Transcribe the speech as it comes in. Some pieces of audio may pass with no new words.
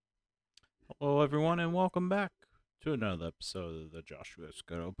Hello, everyone, and welcome back to another episode of the Joshua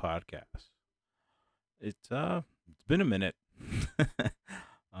Scotto podcast. It's been a minute.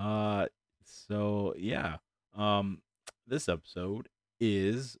 uh, so yeah, um, this episode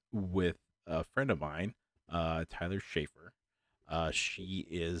is with a friend of mine, Tyler Schaefer. She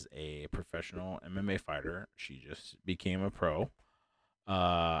is a professional MMA fighter. She just became a pro.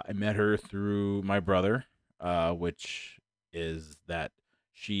 I met her through my brother, which is that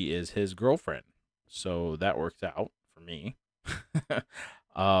she is his girlfriend. So that works out for me.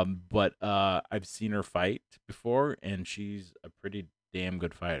 But I've seen her fight before, and she's a pretty damn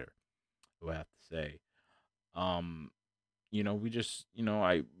good fighter, I have to say. Um, we just,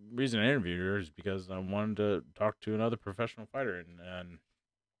 I reason I interviewed her is because I wanted to talk to another professional fighter and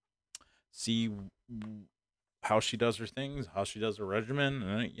see how she does her things, how she does her regimen,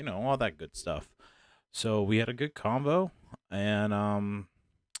 and all that good stuff. So we had a good convo, and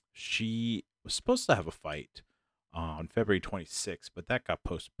she was supposed to have a fight on February 26th, but that got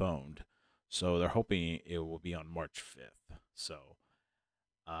postponed. So they're hoping it will be on March 5th. So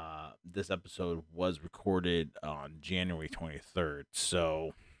this episode was recorded on January 23rd.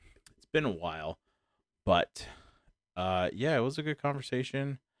 So it's been a while, but yeah, it was a good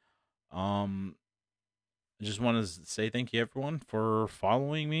conversation. Um, I just want to say thank you everyone for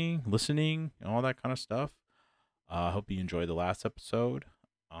following me, listening, and all that kind of stuff. I hope you enjoyed the last episode.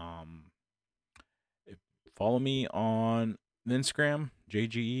 Um, if, Follow me on Instagram,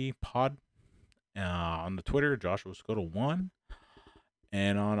 JGE Pod, on the Twitter, Joshua Scotto 1,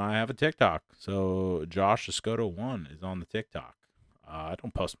 and I have a TikTok. So Josh Scotto 1 is on the TikTok. I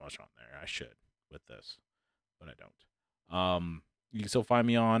don't post much on there. I should with this, but I don't. You can still find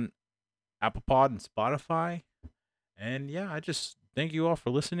me on Apple Pod and Spotify. And yeah, I just thank you all for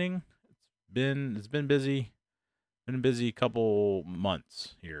listening. It's been busy. Been a busy couple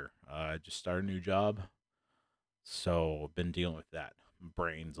months here. I just started a new job, so I've been dealing with that. My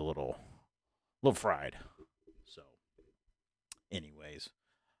brain's a little fried. So, anyways,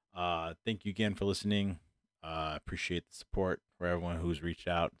 thank you again for listening. Appreciate the support for everyone who's reached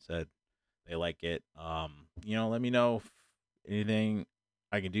out and said they like it. Let me know if anything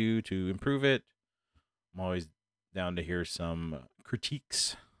I can do to improve it. I'm always down to hear some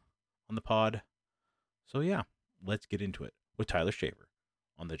critiques on the pod. So yeah, let's get into it with Tyler Shaver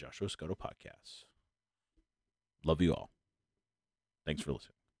on the Joshua Scotto podcast. Love you all. Thanks for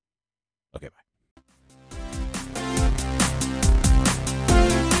listening. Okay, bye.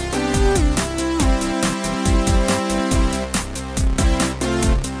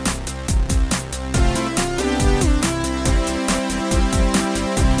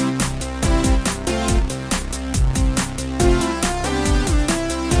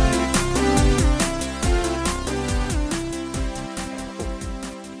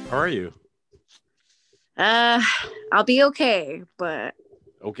 How are you? Uh, I'll be okay, but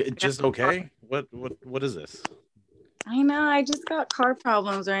Okay, just okay. What is this? I know I just got car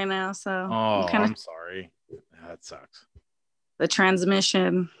problems right now, so I'm Oh, kind of I'm sorry. That sucks. the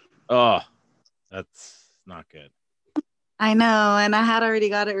transmission. Oh, that's not good. I know, and I had already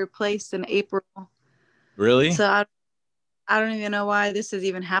got it replaced in April, Really? so I don't even know why this is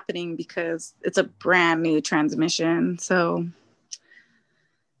even happening because it's a brand new transmission. So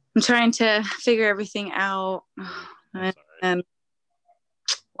I'm trying to figure everything out, I'm and, sorry. and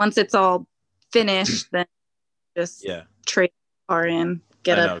once it's all finished, then just Yeah, trade the car in,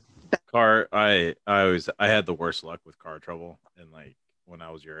 get I a know. Car. I had the worst luck with car trouble, and like when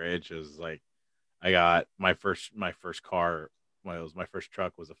I was your age, it was like I got my first car. It was my first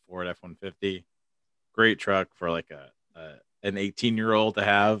truck was a Ford F-150. Great truck for like a an 18-year-old to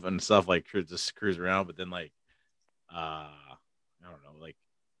have and stuff like just cruise around. But then like I don't know, like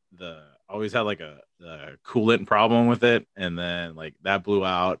the always had like a coolant problem with it, and then like that blew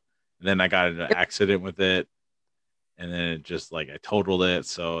out, and then I got in an accident with it, and then it just like I totaled it.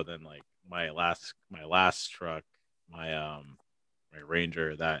 So then like my last truck, my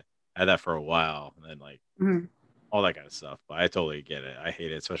Ranger, that I had that for a while, and then like Mhm. all that kind of stuff. But I totally get it. I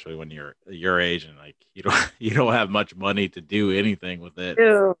hate it, especially when you're your age and like you don't you don't have much money to do anything with it.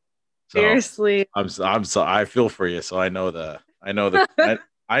 Ew, So seriously. I feel for you. So I know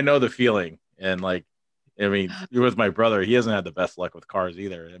the feeling. And like I mean, you're with my brother. He hasn't had the best luck with cars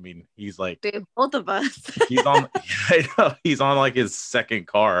either. I mean, he's like Dude, both of us. he's on I know, he's on like his second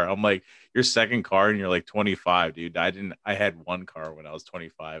car. I'm like, your second car and you're like 25, dude. I had one car when I was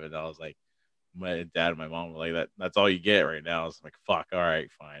 25, and I was like, my dad and my mom were like, that's all you get right now. It's like, fuck, all right,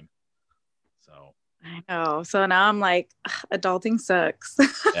 fine. So I know. So now I'm like, "Ugh, adulting sucks."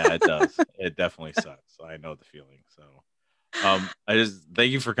 yeah, it does. It definitely sucks. So I know the feeling. So I just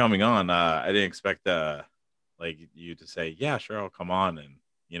thank you for coming on. I didn't expect like you to say, yeah, sure, I'll come on. And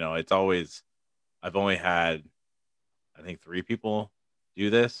it's always I've only had I think three people do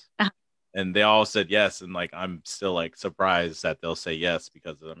this, and they all said yes. And like I'm still like surprised that they'll say yes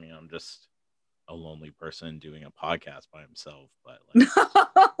because I mean I'm just a lonely person doing a podcast by himself. But like,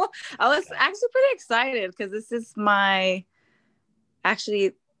 No, I was actually pretty excited because this is my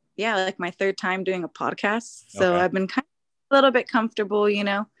actually, yeah, like my third time doing a podcast. So okay, I've been kind of a little bit comfortable,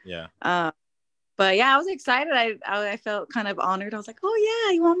 yeah, Uh, but yeah, I was excited. I felt kind of honored. I was like, oh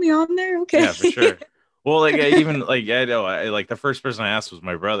yeah, you want me on there? Okay. yeah, for sure. Well, like I even like I know I like the first person I asked was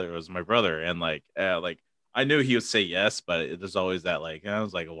my brother. It was my brother, and like I knew he would say yes, but there's always that like I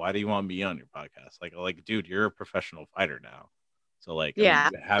was like, why do you want me on your podcast? Like, dude, you're a professional fighter now, so like I mean, Yeah.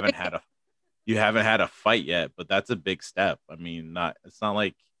 you haven't had a fight yet, but that's a big step. I mean, not it's not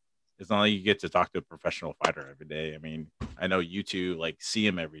like you get to talk to a professional fighter every day. I mean, I know you two like see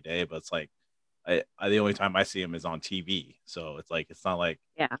him every day, but it's like I the only time I see him is on TV. So it's like it's not like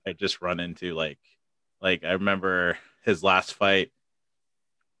Yeah. I just run into like I remember his last fight.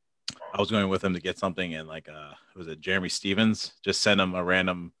 I was going with him to get something, and like was it Jeremy Stevens just sent him a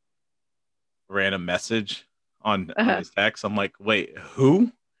random message on Uh-huh. his text. I'm like, wait,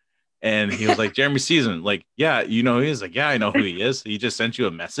 who? And he was like, Jeremy Season, like, yeah, who he is? Like, yeah, I know who he is. He just sent you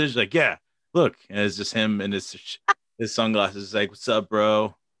a message. Like, yeah, look. And it's just him and his sunglasses. Like, what's up,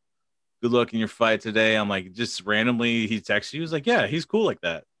 bro? Good luck in your fight today. I'm like, just randomly, he texted you. He was like, yeah, he's cool like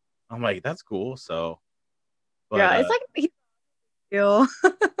that. I'm like, that's cool. So, but Yeah. It's like he's real.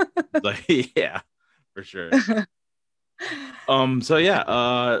 like, yeah, for sure. So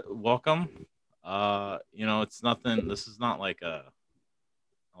yeah, welcome. It's nothing. This is not like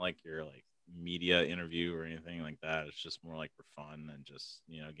like your like media interview or anything like that. It's just more like for fun and just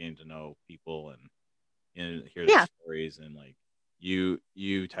getting to know people and hear their Yeah. stories and like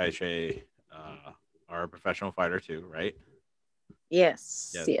Taishe, are a professional fighter too, right?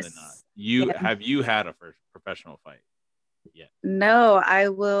 Yes. Yes. And Yes. you And have you had a first professional fight yet? no, I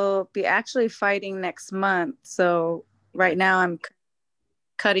will be actually fighting next month. So Okay. right now I'm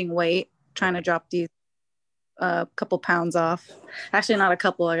cutting weight, trying to Okay. drop these couple pounds off. Actually, not a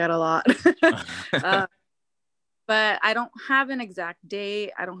couple. I got a lot. uh, but I don't have an exact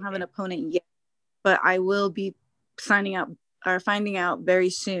date. I don't have an Okay. opponent yet, but I will be signing up or finding out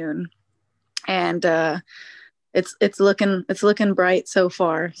very soon. And it's looking bright so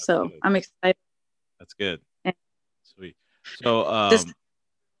far. That's So good. I'm excited. That's good. And Sweet. So just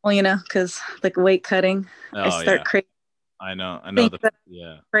because like weight cutting, I oh start yeah, craving I know things the that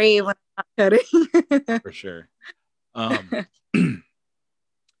yeah, I crave when I'm not cutting. for sure. Um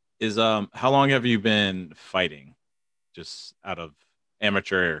is how long have you been fighting just out of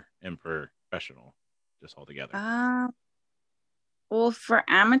amateur and professional just altogether? uh, well, for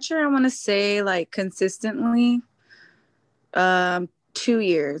amateur, I want to say like consistently, 2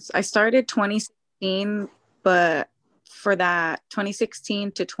 years. I started 2016, but for that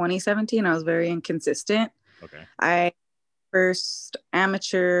 2016 to 2017, I was very inconsistent. Okay. I first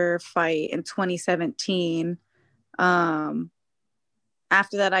amateur fight in 2017. Um,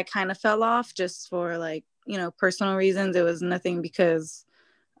 After that, I kind of fell off just for like, personal reasons. It was nothing because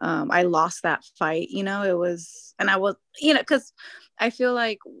I lost that fight, it was, and I was, because I feel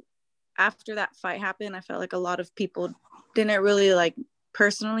like after that fight happened, I felt like a lot of people didn't really like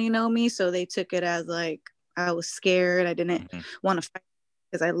personally know me. So they took it as like I was scared. I didn't Hmm. want to fight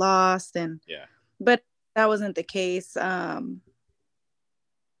because I lost. Yeah. But that wasn't the case. Prior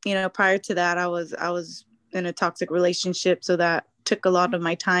to that, I was in a toxic relationship. So that took a lot of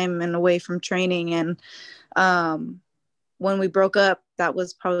my time and away from training. And um, when we broke up, that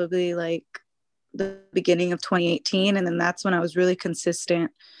was probably like the beginning of 2018. And then that's when I was really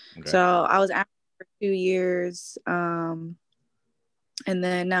consistent. Okay. So I was active for 2 years. And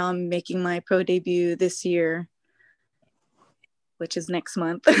then now I'm making my pro debut this year, which is next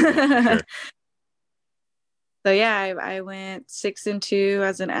month. Yeah, for So sure. yeah, I went 6-2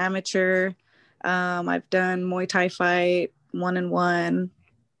 as an amateur. I've done Muay Thai fight 1-1.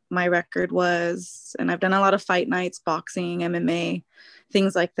 My record was, and I've done a lot of fight nights, boxing, MMA,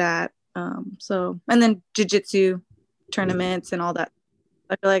 things like that. And then jujitsu tournaments and all that.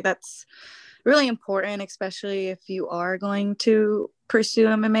 I feel like that's really important, especially if you are going to pursue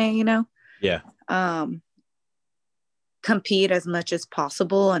MMA, Yeah, um, compete as much as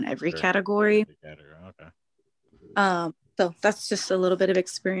possible in every sure. category. Big category. Okay. So that's just a little bit of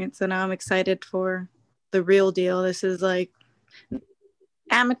experience, and now I'm excited for the real deal. This is like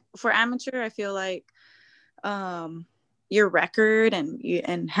for amateur. I feel like your record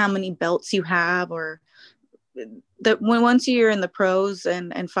and how many belts you have, or that when once you're in the pros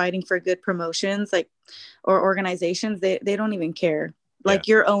and fighting for good promotions, like, or organizations, they don't even care. Yeah. Like,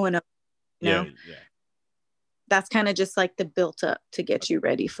 you're 0-0, you Yeah. know. Yeah. That's kind of just like the built up to get you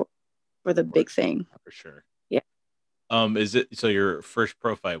ready for the Of course. big thing. For sure. Yeah. Is it so your first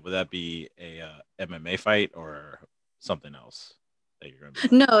pro fight, would that be a MMA fight or something else that you're gonna be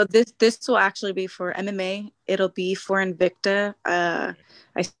doing? No, this will actually be for MMA. It'll be for Invicta. Okay.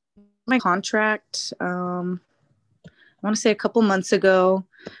 I my contract. I want to say a couple months ago,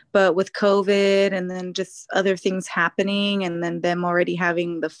 but with COVID and then just other things happening, and then them already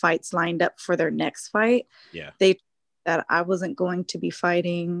having the fights lined up for their next fight, Yeah. they that I wasn't going to be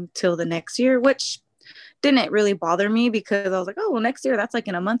fighting till the next year, which didn't really bother me because I was like, oh, well, next year, that's like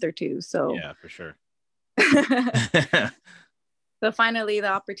in a month or two. So, Yeah, for sure. so finally, the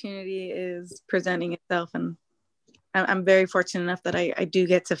opportunity is presenting itself, and I'm very fortunate enough that I do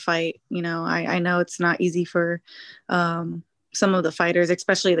get to fight. You know, I know it's not easy for um, some of the fighters,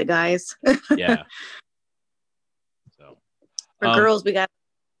 especially the guys. Yeah. So, For um, girls, we got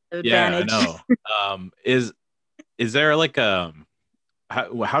the yeah, I advantage. know. Is there like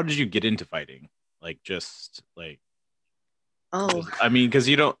how did you get into fighting? Like just like Oh, I mean, because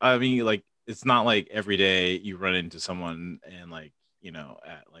you don't. I mean, like it's not like every day you run into someone and like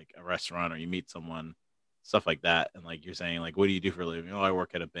at like a restaurant or you meet someone, stuff like that, and like you're saying like, what do you do for a living? Oh, I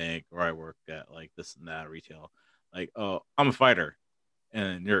work at a bank or I work at like this and that retail. Like, oh, I'm a fighter,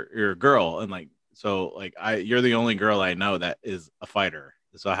 and you're a girl, and like so like you're the only girl I know that is a fighter.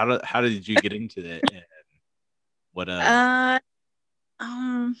 So how did you get into it? And what uh,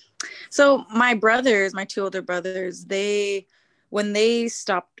 um, so my two older brothers, when they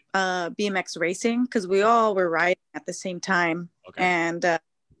stopped BMX racing, because we all were riding at the same time, okay, and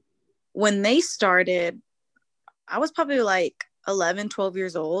when they started, I was probably like 11, 12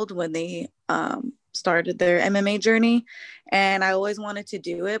 years old when they started their MMA journey. And I always wanted to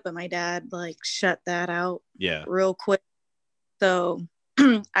do it, but my dad like shut that out yeah, real quick. So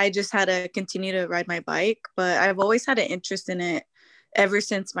I just had to continue to ride my bike, but I've always had an interest in it ever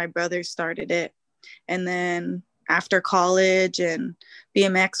since my brother started it. And then after college and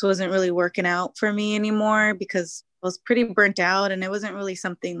BMX wasn't really working out for me anymore because I was pretty burnt out and it wasn't really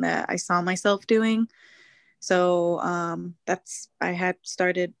something that I saw myself doing. So that's I had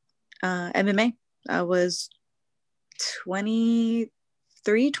started MMA. I was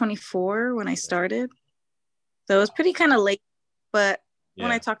 23, 24 when I okay, started. So it was wow, pretty kind of late. But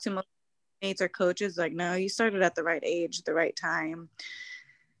when I yeah. talk to most mates or coaches, like, no, you started at the right age, the right time.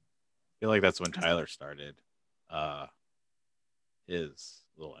 Feel like that's when Tyler started uh his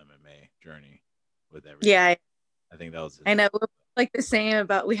little MMA journey with everything. Yeah, I think that was his I first. know. We're like the same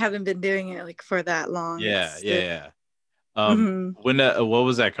about we haven't been doing it like for that long. Yeah, It's yeah, the yeah. mm-hmm. When what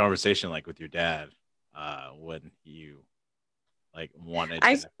was that conversation like with your dad when you like wanted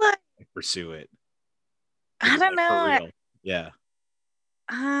I to feel like pursue it I don't like for know. real? Yeah.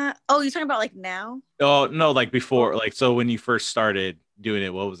 Oh, you're talking about like now? Oh, no, like Oh, before like so when you first started doing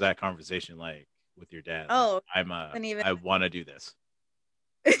it, what was that conversation like with your dad? Like oh, wasn't even. I want to do this.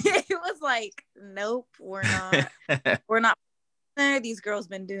 It was like, nope, we're not there. These girls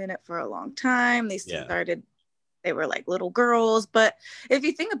been doing it for a long time. Yeah. They were like little girls. But if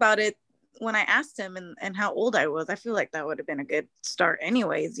you think about it, when I asked him and how old I was, I feel like that would have been a good start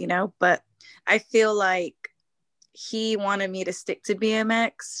anyways, you know? But I feel like he wanted me to stick to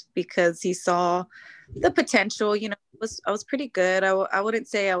BMX because he saw the potential, you know, I was pretty good. I wouldn't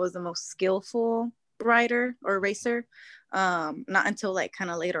say I was the most skillful rider or racer. Not until like kind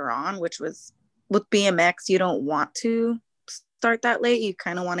of later on, which was with BMX, you don't want to start that late. You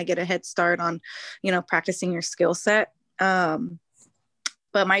kind of want to get a head start on, you know, practicing your skill set.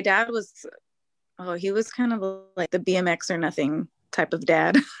 But my dad was, oh, he was kind of like the BMX or nothing type of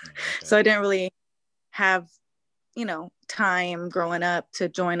dad. Oh, okay. So I didn't really have, you know, time growing up to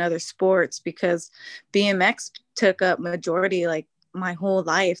join other sports because BMX took up majority like my whole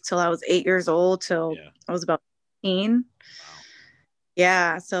life till I was 8 years old till Yeah. I was about 18. Wow.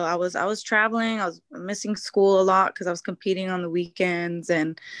 Yeah, so I was traveling, I was missing school a lot because I was competing on the weekends,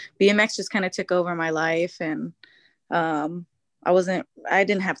 and BMX just kind of took over my life. And um I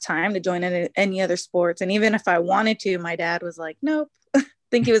didn't have time to join any other sports, and even if I wanted to, my dad was like, nope. I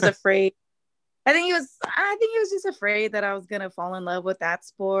think he was afraid. I think he was just afraid that I was gonna fall in love with that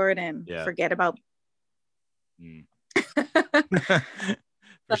sport and Yeah. forget about. Mm. So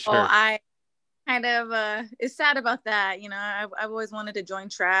For sure. I kind of is sad about that. You know, I've always wanted to join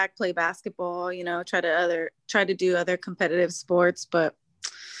track, play basketball, you know, try to do other competitive sports, but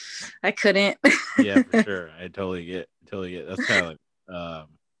I couldn't. Yeah, for sure. I totally get. That's kind of like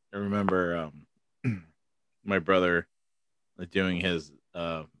I remember my brother doing his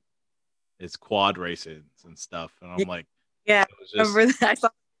quad races and stuff, and Yeah, I'm like, yeah. it was I just, remember that. I saw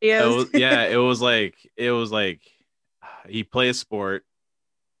videos. yeah, it was like he plays sport,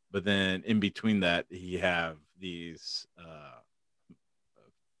 but then in between that he have these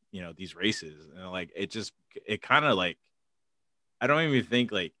these races, and like it kind of like I don't even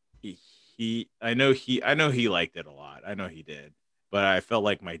think like I know he liked it a lot. I know he did. But I felt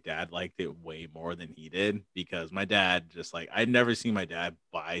like my dad liked it way more than he did because my dad just like I'd never seen my dad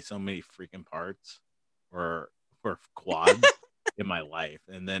buy so many freaking parts for quads in my life.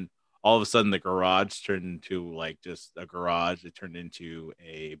 And then all of a sudden the garage turned into like just a garage. It turned into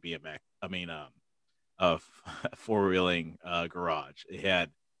a BMX. I mean a four wheeling garage.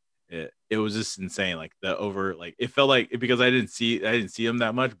 It was just insane. Like the over like it felt like because I didn't see him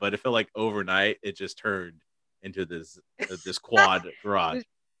that much, but it felt like overnight it just turned into this quad garage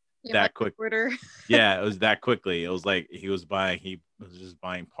Yeah, my that quick. order. Yeah, it was that quickly. It was like he was just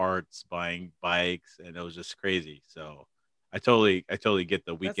buying parts, buying bikes, and it was just crazy. So I totally get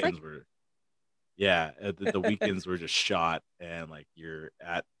the That's like weekends were yeah, the weekends were just shot and like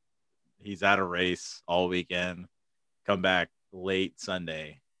he's at a race all weekend, come back late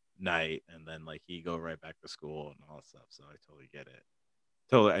Sunday night, and then like he go right back to school and all that stuff. So I totally get it.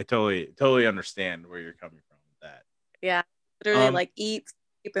 I totally understand where you're coming from with that. yeah, literally Um, like eat,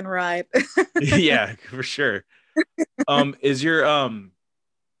 sleep, and ride. yeah, for sure. Is your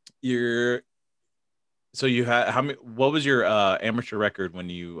so you had how many? What was your amateur record when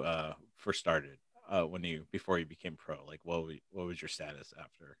you first started? When you before you became pro, like what was your status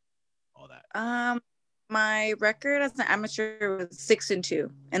after all that? um, my record as an amateur was 6-2,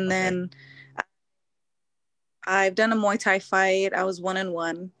 and Okay, then I've done a Muay Thai fight. I was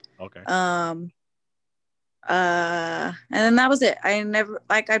 1-1. okay, Um, and then that was it. I never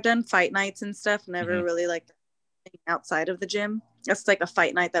like I've done fight nights and stuff. hmm Never really like outside of the gym. That's like a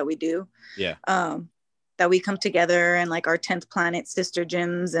fight night that we do. yeah, Um, that we come together and like our 10th planet sister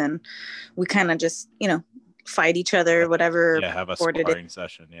gyms, and we kind of just fight each other, have, whatever yeah, have a sport it is. sparring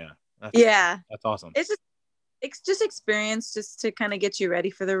session. Yeah, that's Yeah, that's awesome. it's just it's just experience just to kind of get you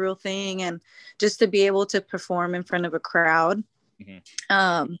ready for the real thing and just to be able to perform in front of a crowd. hmm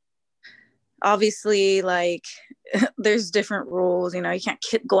Um, obviously, like there's different rules. You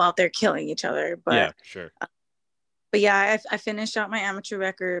can't go out there killing each other, Yeah, but for sure. yeah, I finished out my amateur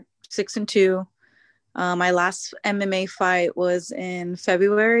record 6-2. My last MMA fight was in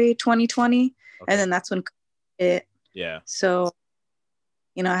February 2020, and Okay. then that's when it. Yeah. So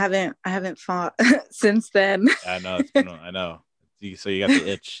I haven't fought since then. I know it's been. I know. So you got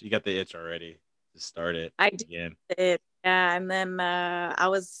the itch. You got the itch already to start it I did again. it, yeah, and then I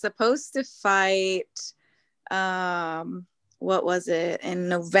was supposed to fight. Um, what was it in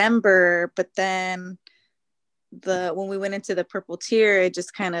November? But then when we went into the purple tier, it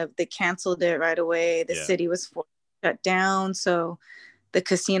just kind of they canceled it right away. The Yeah. city was shut down, so the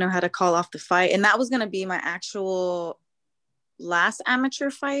casino had to call off the fight, and that was going to be my actual last amateur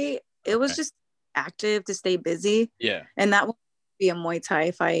fight. It was Okay. just active to stay busy, Yeah. and that would be a Muay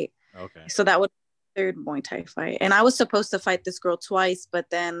Thai fight. Okay. So that would be the third Muay Thai fight, and I was supposed to fight this girl twice, but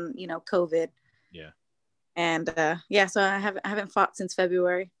then COVID, Yeah. and yeah, so I haven't fought since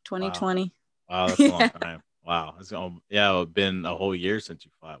February Wow. 2020. Wow. That's a long Yeah, time. Wow. Yeah. It's been a whole year since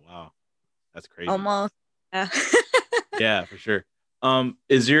you fought. Wow. That's crazy. almost. Yeah. Yeah, for sure.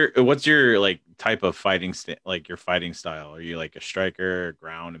 What's your like type of like your fighting style? Are you like a striker,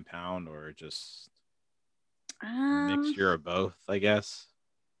 ground and pound, or just um, mixture of both? I guess.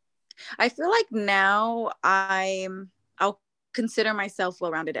 I feel like now I'll consider myself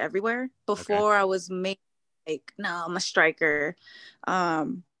well-rounded everywhere. Okay. Before I was made like, no, I'm a striker.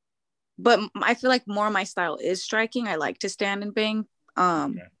 Um, but I feel like more my style is striking. I like to stand and bang.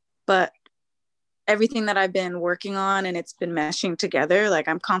 Um, Okay. but everything that I've been working on and it's been meshing together, like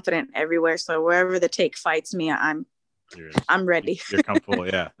I'm confident everywhere. So wherever the take fights me, I'm You're I'm ready. you're comfortable.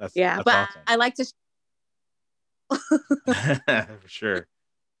 Yeah. That's Yeah, that's but awesome. I like to. For sure.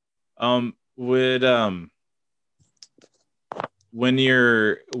 Would when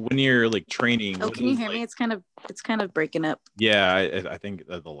you're like training, Oh, what can you is hear me? like It's kind of breaking up. yeah, I think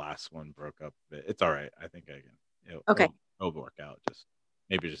that the last one broke up a bit. It's all right. I think I can Okay. it'll work out. Just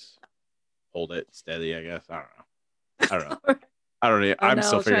hold it steady, I guess. I don't know. I don't know. I don't know. Oh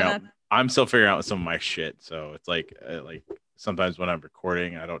no, try not. I'm still figuring out some of my shit. So it's like sometimes when I'm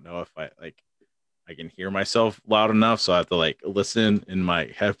recording, I don't know if I can hear myself loud enough, so I have to like listen in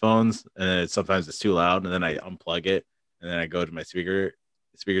my headphones, and then sometimes it's too loud, and then I unplug it, and then I go to my speakers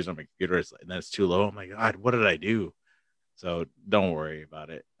on my computer, and then it's too low. I'm like, God, what did I do? So don't worry about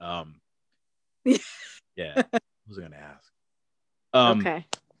it. Yeah. I was gonna ask. Um, Okay.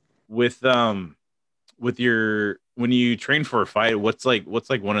 with your when you train for a fight, what's like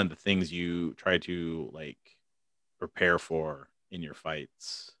one of the things you try to like prepare for in your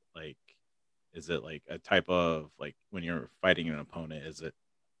fights? Like, is it like a type of like when you're fighting an opponent? Is it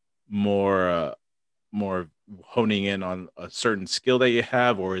more more honing in on a certain skill that you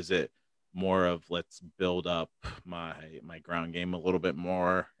have, or is it more of let's build up my ground game a little bit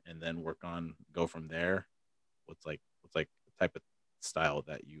more and then work on go from there? What's like the type of style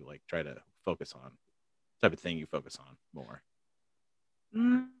that you like try to focus on? Type of thing you focus on more?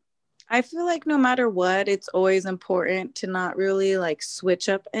 Mm, I feel like no matter what, it's always important to not really like switch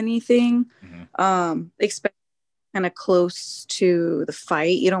up anything, Hmm. especially kind of close to the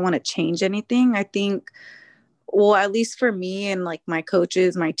fight. You don't want to change anything. I think, well, at least for me and like my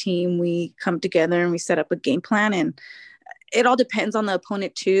coaches, my team, we come together and we set up a game plan, and it all depends on the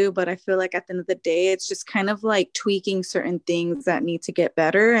opponent too. But I feel like at the end of the day, it's just kind of like tweaking certain things that need to get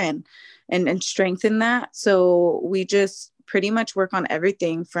better and strengthen that. So we just pretty much work on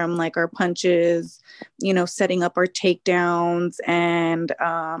everything from like our punches, setting up our takedowns, and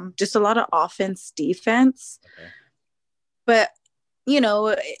just a lot of offense, defense. Okay. But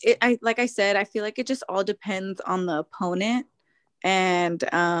I like I said, I feel like it just all depends on the opponent, and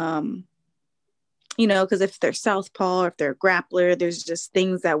because if they're southpaw or if they're a grappler, there's just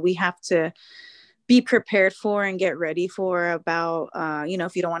things that we have to be prepared for and get ready for about,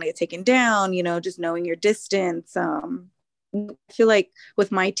 if you don't want to get taken down, just knowing your distance. I feel like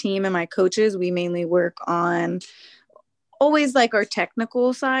with my team and my coaches, we mainly work on always like our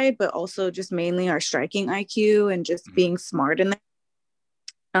technical side, but also just mainly our striking IQ and just Hmm. being smart in that.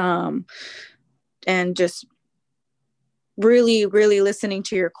 Um, and just really, really listening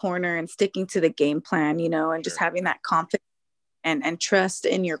to your corner and sticking to the game plan, and just Sure. having that confidence and trust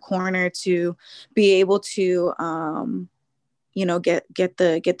in your corner to be able to get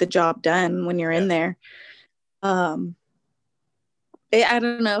the job done when you're Yeah. in there. um I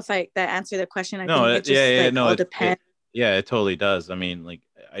don't know if that answered the question. I No, think it yeah, just yeah, like no, all it, depends. yeah, it totally does. I mean, like,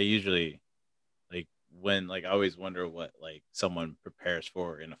 I usually like when like I always wonder what like someone prepares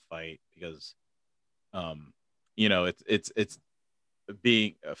for in a fight because, um, it's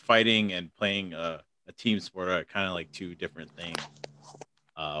being fighting and playing a team sport are kind of like two different things.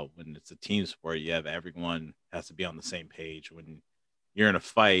 When it's a team sport, you have everyone has to be on the same page. When you're in a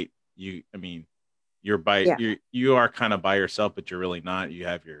fight, I mean, Yeah, you are kind of by yourself, but you're really not. You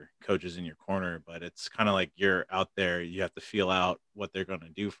have your coaches in your corner, but it's kind of like you're out there. You have to feel out what they're going to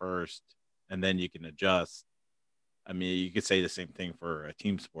do first, and then you can adjust. I mean, you could say the same thing for a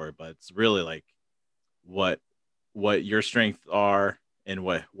team sport, but it's really like what what your strengths are and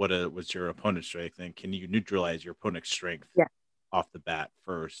what's your opponent's strength, and can you neutralize your opponent's strength yeah, off the bat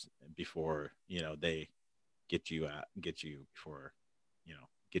first before they get you before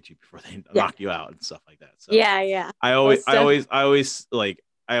get you before they yeah, knock you out and stuff like that. So yeah, yeah, I always most I definitely. always I always like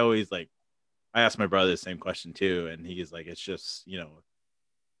I always like I asked my brother the same question too, and he's like, it's just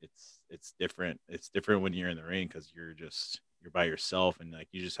it's different. It's different when you're in the ring because you're by yourself, and like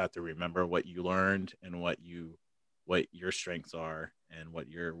you just have to remember what you learned and what your strengths are and what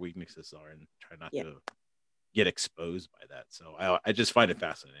your weaknesses are, and try not Yeah, to get exposed by that. So I just find it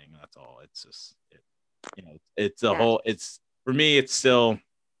fascinating. That's all. It's just it's a yeah, whole. It's for me. It's still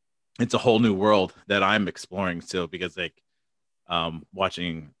it's a whole new world that I'm exploring still because like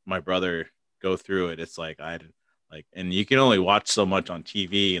watching my brother go through it, it's like I like, and you can only watch so much on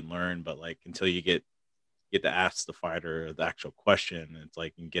TV and learn, but like until you get to ask the fighter the actual question, it's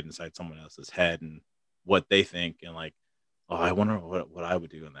like you can get inside someone else's head and what they think, and like, oh, I wonder what I would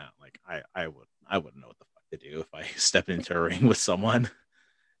do in that. Like I wouldn't know what the fuck to do if I step into a ring with someone.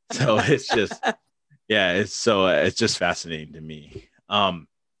 So it's just yeah, it's just fascinating to me.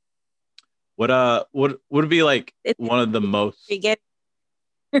 What would be like it's one of the most very good.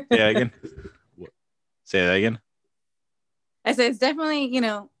 say that again? Say that again? I said it's definitely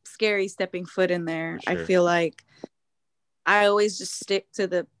scary stepping foot in For there. I sure. feel like I always just stick to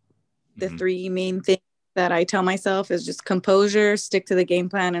the Hmm. three main things that I tell myself is just composure, stick to the game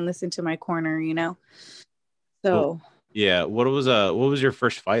plan, and listen to my corner. Well, So, yeah. What was your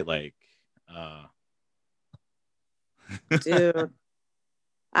first fight like? Uh, dude,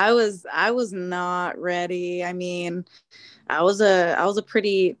 I was not ready. I mean, I was a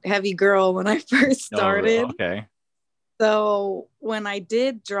pretty heavy girl when I first oh, started. okay. So when I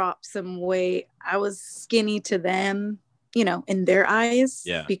did drop some weight, I was skinny to them, in their eyes,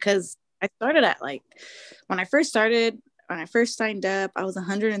 Yeah. because I started at like when I first signed up, I was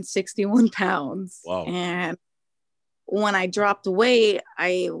 161 pounds. Wow. And when I dropped weight,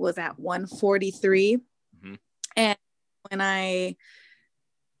 I was at 143. And when I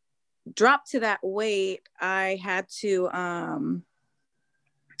dropped to that weight, I had to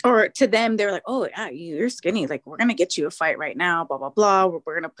or to them, they were like, "Oh yeah, you're skinny. Like, we're gonna get you a fight right now. Blah blah blah.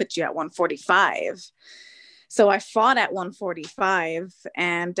 We're gonna put you at 145." So I fought at 145,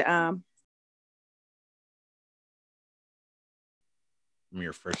 and From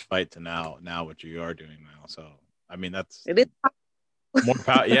your first fight to now what you are doing now. So I mean, that's it is. more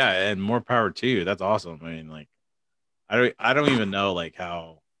power. Yeah, and more power to you. That's awesome. I mean, like, I don't even know like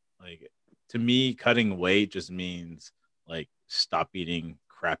how, like, to me cutting weight just means like stop eating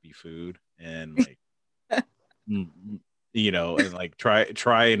crappy food and like and like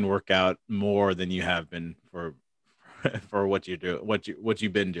try and work out more than you have been for for what you do what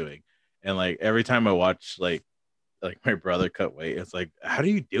you've been doing. And like every time I watch like my brother cut weight, it's like, how do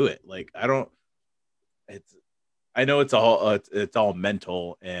you do it? Like, I don't. It's I know it's all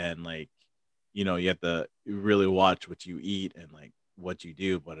mental, and like, you have to really watch what you eat and like what you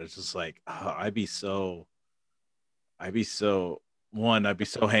do. But it's just like, I'd be so one, I'd be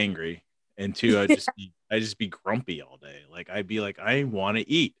so hangry, and two, I just be grumpy all day. Like, I'd be like, I want to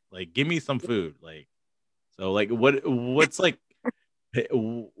eat. Like, give me some food. Like, so like, what's like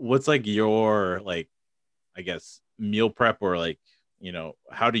your, like, I guess, meal prep, or like,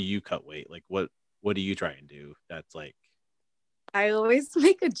 how do you cut weight? Like, what do you try and do that's like, I always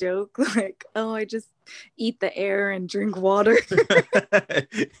make a joke like, "Oh, I just eat the air and drink water."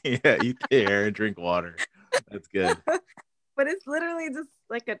 yeah, eat the air and drink water. That's good. But it's literally just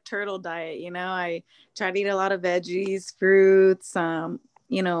like a turtle diet, I try to eat a lot of veggies, fruits. I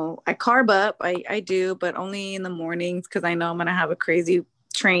carb up. I do, but only in the mornings because I know I'm gonna have a crazy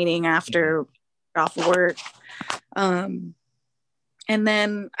training Mhm. after off work. Um, and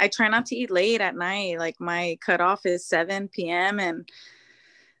then I try not to eat late at night. Like my cutoff is 7 p.m. and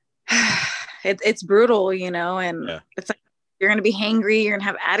it's brutal, and Yeah, it's like you're gonna be hangry, you're gonna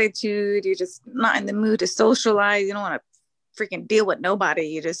have attitude, you're just not in the mood to socialize, you don't want to freaking deal with nobody,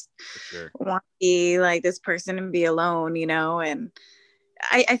 you just for sure. want to be like this person and be alone, and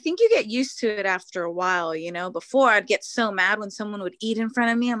I think you get used to it after a while, before I'd get so mad when someone would eat in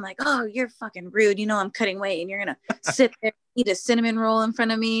front of me. I'm like, oh, you're fucking rude, I'm cutting weight and you're gonna sit there eat a cinnamon roll in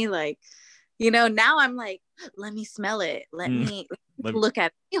front of me, like, now I'm like, let me smell it, let Mm. me let, look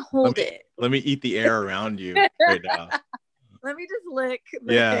at it, let me let hold me it. let me eat the air around you right now. Let me just lick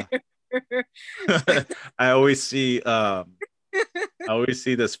the Yeah. hair. I always see I always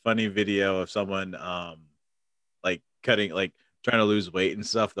see this funny video of someone like cutting, like trying to lose weight and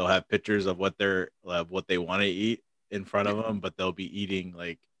stuff. They'll have pictures of what they want to eat in front of them, but they'll be eating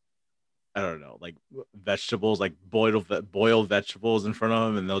like, I don't know, like vegetables, like boiled vegetables in front of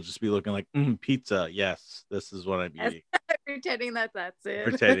them, and they'll just be looking like, pizza. Yes, this is what I'm Yes, eating. pretending that that's it.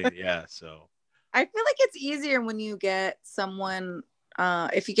 Pretending, yeah. So I feel like it's easier when you get someone,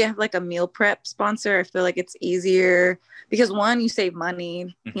 if you get like a meal prep sponsor, I feel like it's easier because one, you save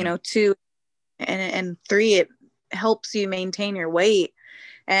money, mhm. two, and three, it helps you maintain your weight.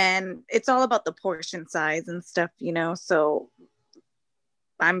 And it's all about the portion size and stuff, So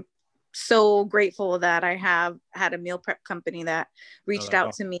I'm so grateful that I have had a meal prep company that Oh, reached that's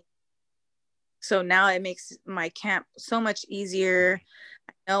out to awesome. me. So now it makes my camp so much easier.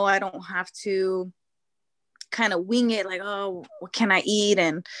 No, I don't have to kind of wing it like, oh, what can I eat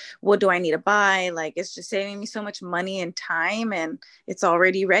and what do I need to buy? Like, it's just saving me so much money and time, and it's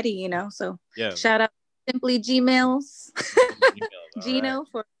already ready, So Yeah, shout out Simply Gmails, simply Gmails. All right, Gino,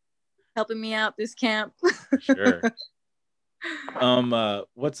 for helping me out this camp. for sure.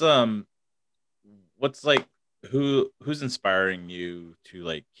 What's like, who's inspiring you to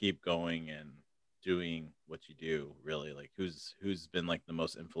like keep going and doing what you do, really? Like, who's been like the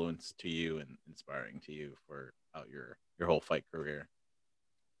most influence to you and inspiring to you for out your whole fight career?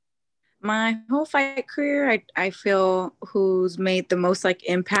 My whole fight career, I feel who's made the most like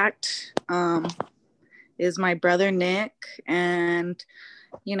impact is my brother Nick, and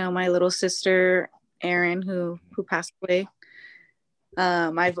my little sister Erin, who passed away.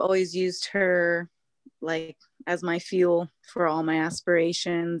 I've always used her like as my fuel for all my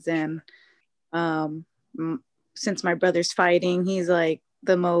aspirations, and um, since my brother's fighting, he's like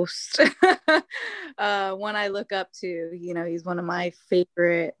the most one I look up to. He's one of my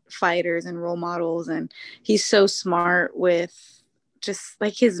favorite fighters and role models, and he's so smart with just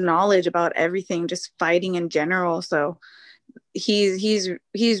like his knowledge about everything, just fighting in general. So he's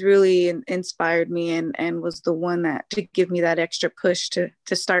really inspired me, and was the one that to give me that extra push to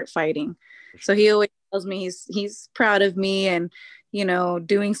start fighting. For So sure. he always tells me he's proud of me, and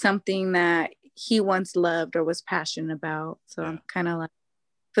doing something that he once loved or was passionate about. So Yeah, I'm kind of like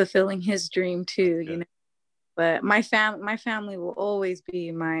fulfilling his dream that's too. good. But my family will always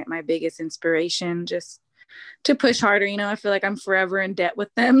be my biggest inspiration, just to push harder. I feel like I'm forever in debt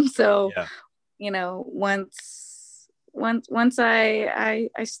with them. So, Yeah. once I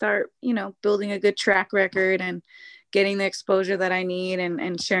start, building a good track record and getting the exposure that I need,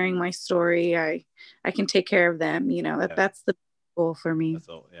 and sharing my story, I can take care of them. Yeah. That's the goal for me. That's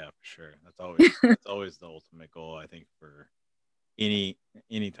all. Yeah, for sure. That's always the ultimate goal, I think, for any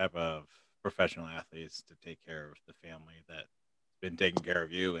any type of professional athletes, to take care of the family that's been taking care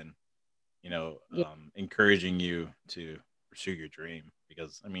of you, and Yeah. encouraging you to pursue your dream.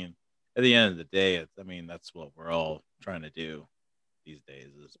 Because I mean, at the end of the day, that's what we're all trying to do these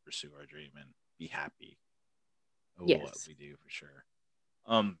days, is pursue our dream and be happy with what Yes. we do, for sure.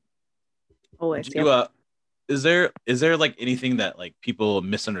 Um, Always. do you Yep. is there like anything that like people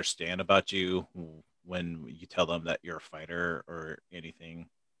misunderstand about you when you tell them that you're a fighter, or anything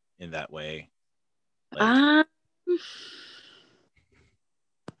in that way? Like, Um,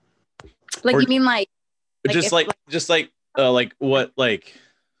 like or you mean like just if like just like what, like,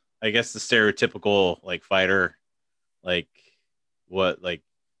 I guess the stereotypical like fighter, like what like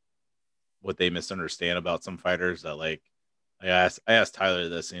what they misunderstand about some fighters, that like I asked Tyler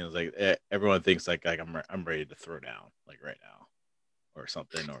this, and he was like, everyone thinks like I'm ready to throw down like right now, or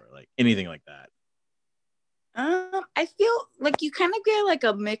something, or like anything like that. I feel like you kind of get like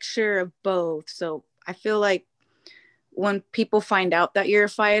a mixture of both. So I feel like when people find out that you're a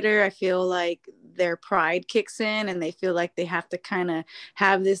fighter, I feel like their pride kicks in and they feel like they have to kind of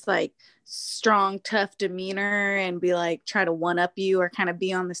have this like strong, tough demeanor and be like try to one up you or kind of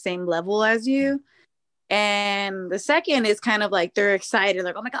be on the same level as Mm. you. And the second is kind of like they're excited,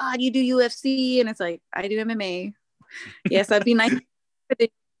 like, oh my God, you do UFC. And it's like, I do MMA. Yes, I'd be nice to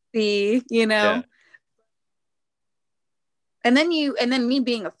see. Yeah. And then me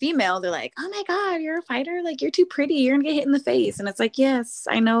being a female, they're like, oh my God, you're a fighter, like you're too pretty, you're gonna get hit in the face. And it's like, yes,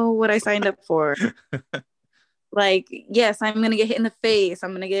 I know what I signed up for. Like, yes, I'm gonna get hit in the face,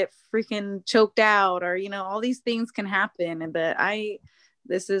 I'm gonna get freaking choked out, or all these things can happen. But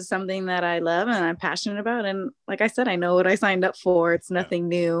this is something that I love and I'm passionate about, and like I said, I know what I signed up for. It's Yeah. nothing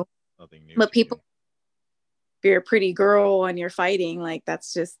new. Nothing new But to people, you. if you're a pretty girl and you're fighting, like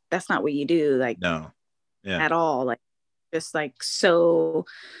that's not what you do, like, No. Yeah. at all. Like, just like so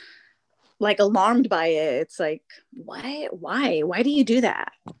like alarmed by it. It's like, why do you do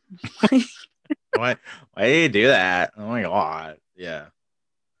that? Why? Why do you do that? Oh my god. Yeah.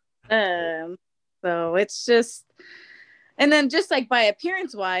 um so it's just, and then just like by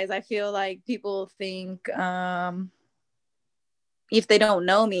appearance wise, I feel like people think, if they don't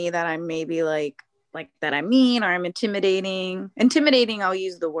know me, that I'm maybe like that I'm mean or I'm intimidating. I'll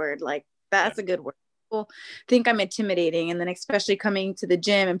use the word, like, Yeah. that's a good word. People think I'm intimidating, and then especially coming to the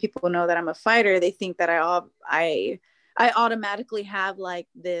gym and people know that I'm a fighter, they think that I automatically have like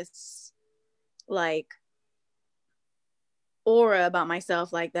this, like, aura about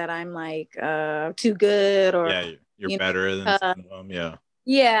myself, like that I'm like too good, or Yeah. You're you better than know some of them. Yeah.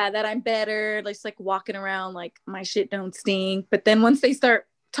 yeah, that I'm better, just like walking around like my shit don't stink. But then once they start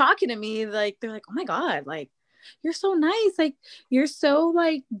talking to me, like they're like, oh my God, like you're so nice, like you're so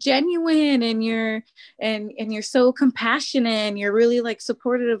like genuine, and you're so compassionate, and you're really like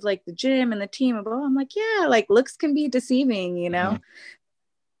supportive of like the gym and the team. I'm like, yeah, like looks can be deceiving. Hmm.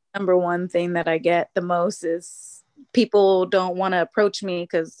 Number one thing that I get the most is people don't want to approach me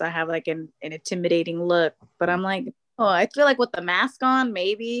because I have like an intimidating look. But I'm like, oh, I feel like with the mask on,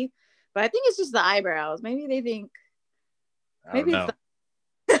 maybe. But I think it's just the eyebrows. Maybe they think, I don't maybe it's know.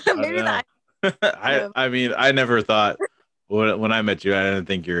 I don't maybe the know. I eyebrows. I mean, I never thought, when I met you, I didn't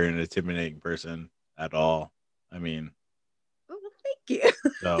think you're an intimidating person at all. I mean, Oh, thank you.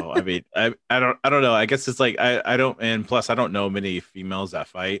 so I mean, I don't know. I guess it's like I don't, and plus I don't know many females that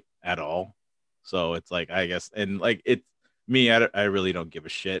fight at all. So it's like, I guess, and like it's me, I really don't give a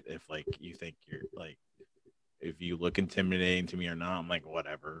shit if like you think you're like, if you look intimidating to me or not. I'm like,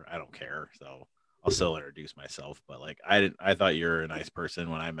 whatever, I don't care. So I'll still introduce myself. But like, I thought you were a nice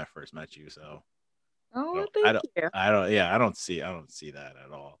person when first met you. So I Oh, don't I thank don't you. I don't yeah, I don't see that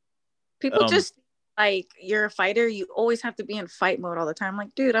at all. People Um just like you're a fighter. You always have to be in fight mode all the time.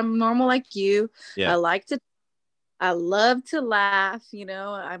 Like, dude, I'm normal like you. I yeah, like to I love to laugh,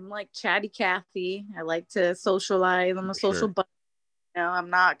 I'm like chatty Cathy. I like to socialize. I'm a for social sure. butterfly. I'm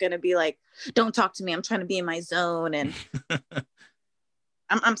not gonna be like, don't talk to me. I'm trying to be in my zone, and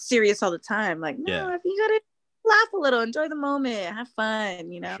I'm serious all the time. Like, Yeah, no, if you gotta laugh a little, enjoy the moment, have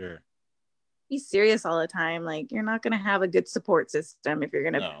fun. for sure. Be serious all the time. Like, you're not gonna have a good support system if you're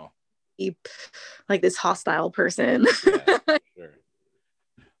gonna No. be like this hostile person. Yeah, for sure.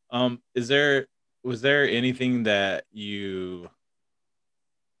 Is there? was there anything that you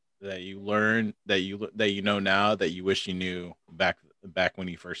learned that you know now that you wish you knew back when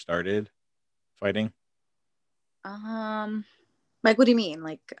you first started fighting? Um, like, what do you mean?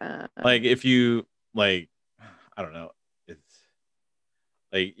 Like, Like if you like, I don't know, it's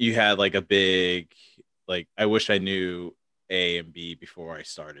like you had like a big like I wish I knew A and B before I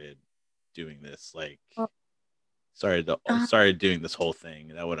started doing this. Like uh, started doing this whole thing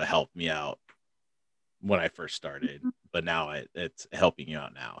that would have helped me out when I first started, but now it's helping you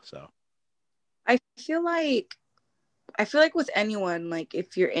out now. So I feel like I feel like with anyone, like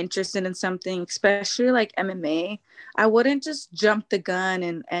if you're interested in something, especially like MMA, I wouldn't just jump the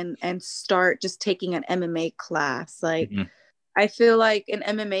gun and start just taking an MMA class. Like mhm. I feel like an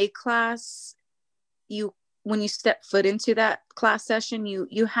MMA class, you when you step foot into that class session,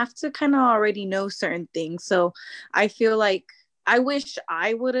 you have to kind of already know certain things. So I feel like I wish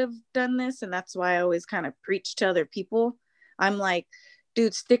I would have done this, and that's why I always kind of preach to other people. I'm like,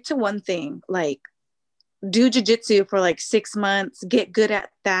 dude, stick to one thing. Like do jujitsu for like 6 months, get good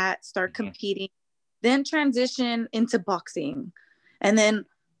at that, start Mhm. competing, then transition into boxing, and then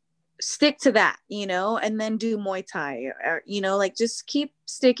stick to that, and then do Muay Thai, or, like just keep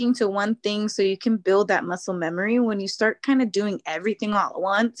sticking to one thing so you can build that muscle memory when you start kind of doing everything all at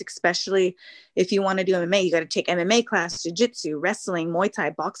once, especially if you want to do MMA. You got to take MMA class, jiu-jitsu, wrestling, Muay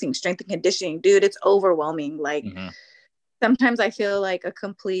Thai, boxing, strength and conditioning. Dude, it's overwhelming. Like Mhm. sometimes I feel like a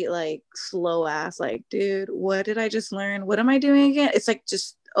complete like slow ass, like, dude, what did I just learn? What am I doing again? It's like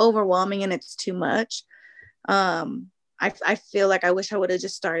just overwhelming and it's too much. Um, I feel like I wish I would have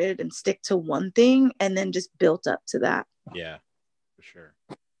just started and stick to one thing and then just built up to that. Yeah, for sure.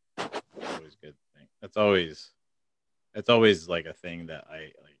 That's always a good thing. That's always like a thing that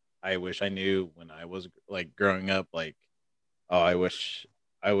I wish I knew when I was like growing up. Like, oh, I wish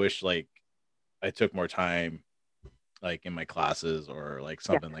like I took more time like in my classes or like Yeah.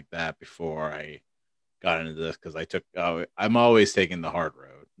 something like that before I got into this because I'm always taking the hard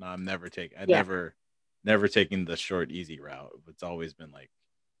road. No, I Yeah. never taking the short easy route. It's always been like,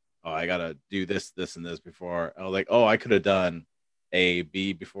 oh, I gotta do this and this before. I was like, oh, I could have done A,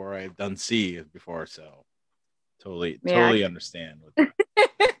 B before I've done C before. So Yeah. totally understand with that.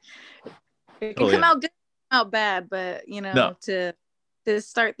 It can Totally come under out good, out bad, but no, to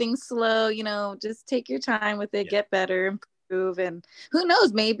start things slow, just take your time with it, yeah, get better, improve, and who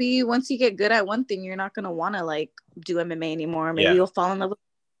knows, maybe once you get good at one thing, you're not gonna want to like do MMA anymore. Maybe yeah, you'll fall in love with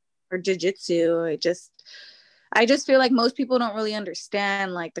or jujitsu. I just feel like most people don't really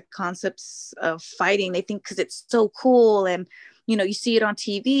understand like the concepts of fighting. They think because it's so cool and you see it on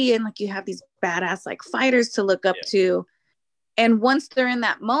TV and like you have these badass like fighters to look up yeah, to, and once they're in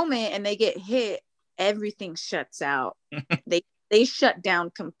that moment and they get hit, everything shuts out. They shut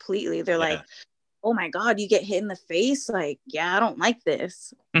down completely. They're like, yeah, oh my god, you get hit in the face, like, yeah, I don't like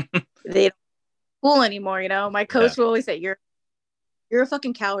this. They don't cool anymore. My yeah, coach will always say, you're a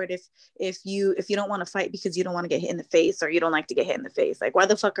fucking coward if you don't want to fight because you don't want to get hit in the face or you don't like to get hit in the face. Like, why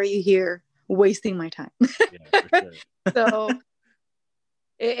the fuck are you here wasting my time? yeah, for sure. So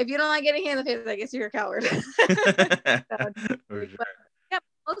if you don't like getting hit in the face, I guess you're a coward. So, For sure. but yeah,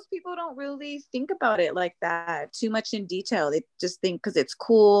 most people don't really think about it like that too much in detail. They just think because it's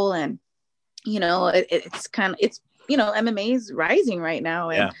cool and it's kind of it's MMA is rising right now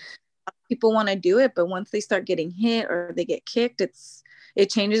and Yeah, people want to do it, but once they start getting hit or they get kicked, it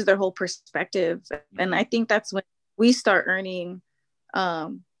changes their whole perspective. And mhm, I think that's when we start earning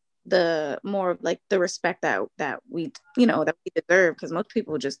um the more like the respect that we deserve, because most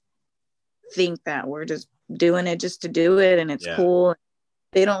people just think that we're just doing it just to do it and it's yeah, cool.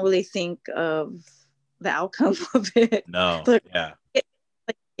 They don't really think of the outcome of it. no, Like, yeah,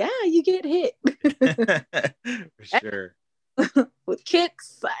 yeah, you get hit for sure. with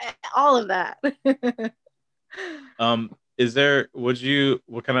kicks, all of that. Is there what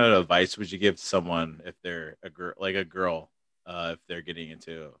kind of advice would you give to someone if they're a girl, if they're getting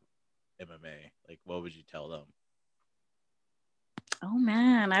into MMA? Like, what would you tell them? Oh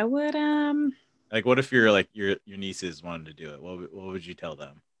man, I would Like, what if your nieces wanted to do it? What would you tell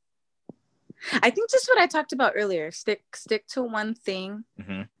them? I think just what I talked about earlier. Stick to one thing.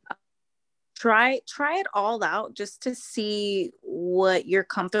 Hmm. Try it all out just to see what you're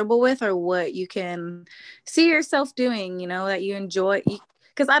comfortable with or what you can see yourself doing, that you enjoy.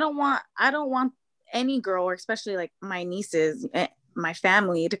 Because I don't want any girl, or especially like my nieces, my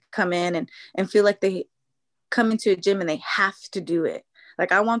family, to come in and feel like they come into a gym and they have to do it.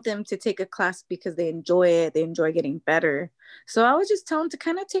 Like I want them to take a class because they enjoy it, they enjoy getting better. So I would just tell them to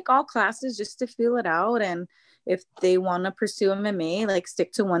kind of take all classes just to feel it out, and if they want to pursue MMA, like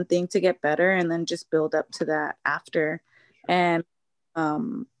stick to one thing to get better and then just build up to that after. And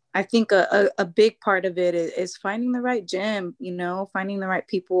I think a big part of it is finding the right gym, you know, finding the right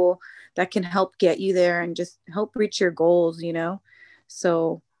people that can help get you there and just help reach your goals, you know.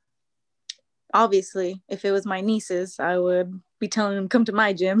 So obviously, if it was my nieces, I would be telling them come to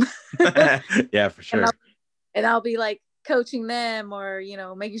my gym. Yeah, for and sure. I'll, and I'll be like coaching them, or you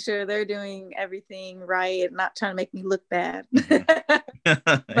know, making sure they're doing everything right and not trying to make me look bad. Mhm.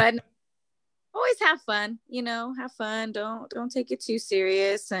 But always have fun, you know, have fun, don't take it too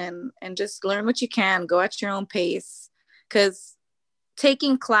serious, and just learn what you can, go at your own pace, because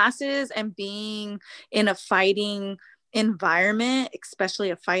taking classes and being in a fighting environment,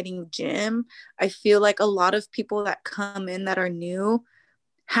 especially a fighting gym, I feel like a lot of people that come in that are new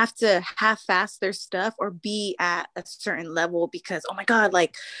have to half-ass their stuff or be at a certain level because, oh my god,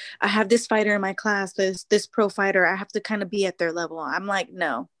 like I have this fighter in my class, this pro fighter, I have to kind of be at their level. I'm like,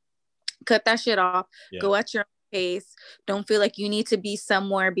 no, cut that shit off. Yeah. Go at your own pace. Don't feel like you need to be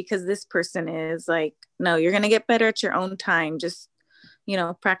somewhere because this person is. Like, no, you're gonna get better at your own time. Just, you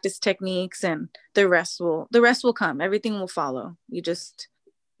know, practice techniques, and the rest will come. Everything will follow. You just,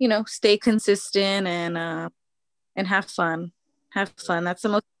 you know, stay consistent and have fun. Have fun. That's the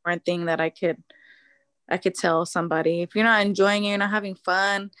most important thing that I could tell somebody. If you're not enjoying it, you're not having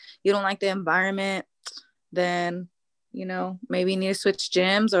fun, you don't like the environment, then, you know, maybe you need to switch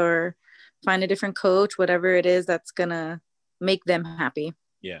gyms or find a different coach, whatever it is that's gonna make them happy.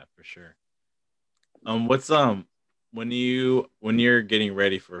 Yeah, for sure. What's when you're getting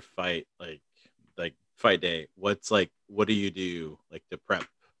ready for a fight, like fight day, what do you do like to prep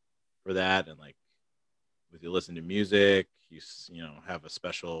for that? And like, with you listen to music, you know, have a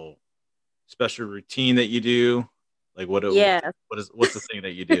special routine that you do? Like Yeah. what's the thing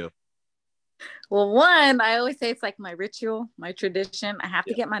that you do? Well, one, I always say it's like my ritual, my tradition. I have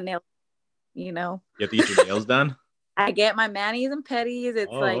to Yeah. get my nails, you know. You have to get your nails done? I get my manis and petties.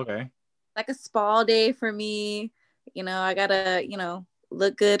 It's Oh, okay. like a spa day for me. You know, I gotta, you know,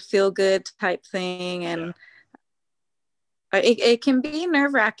 look good, feel good type thing. Yeah. And it can be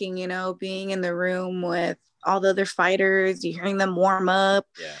nerve wracking, you know, being in the room with all the other fighters, you hearing them warm up,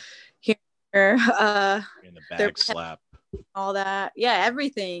 Yeah. hear In the their bag slap. all that. Yeah,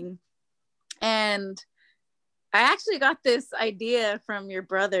 everything. And I actually got this idea from your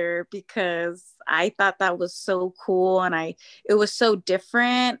brother because I thought that was so cool, and it was so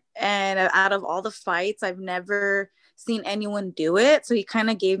different, and out of all the fights I've never seen anyone do it, so he kind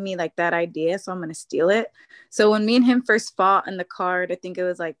of gave me like that idea, so I'm going to steal it. So when me and him first fought in the card, I think it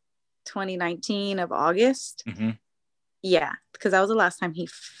was like 2019 of August. Hmm. Yeah, because that was the last time he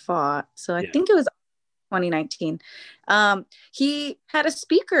fought. So I Yeah. think it was 2019. He had a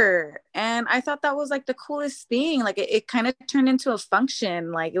speaker, and I thought that was like the coolest thing. Like it kind of turned into a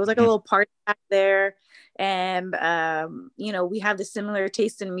function. Like it was like a Hmm. little party back there. And, you know, we have the similar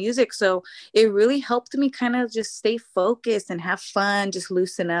taste in music. So it really helped me kind of just stay focused and have fun, just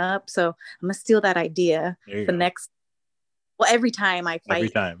loosen up. So I'm going to steal that idea There you for go. next, well, every time I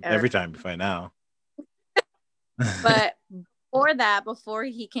fight. Every time you fight now. But before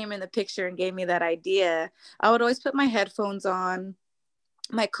he came in the picture and gave me that idea, I would always put my headphones on.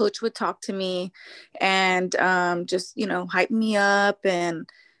 My coach would talk to me and just, you know, hype me up and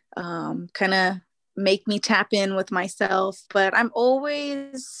kind of make me tap in with myself. But I'm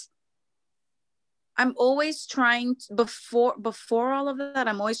always trying to, before all of that,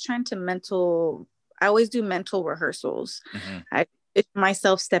 I'm always trying to I always do mental rehearsals. Hmm. I picture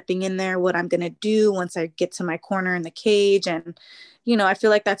myself stepping in there, what I'm going to do once I get to my corner in the cage. And, you know, I feel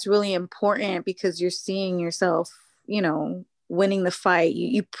like that's really important because you're seeing yourself, you know, winning the fight.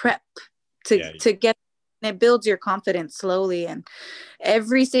 You prep to, Yeah. to get, and it builds your confidence slowly. And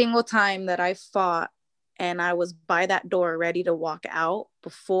every single time that I fought and I was by that door ready to walk out,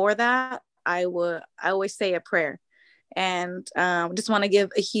 before that, I always say a prayer. And just want to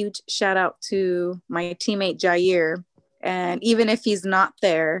give a huge shout out to my teammate Jair. And even if he's not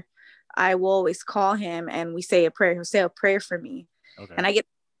there, I will always call him and we say a prayer. He'll say a prayer for me. Okay. And I get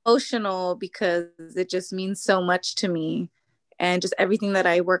emotional because it just means so much to me and just everything that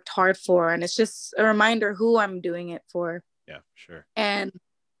I worked hard for. And it's just a reminder who I'm doing it for. Yeah, for sure. And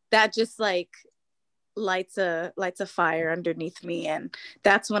that just like lights a fire underneath me. And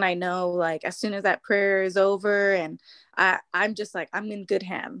that's when I know, like, as soon as that prayer is over, and I'm just like, I'm in good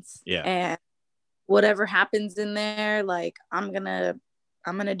hands. Yeah. And whatever happens in there, like, I'm gonna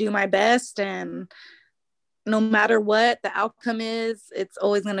do my best. And no matter what the outcome is, it's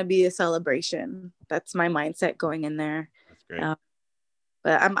always gonna be a celebration. That's my mindset going in there. That's great. uh,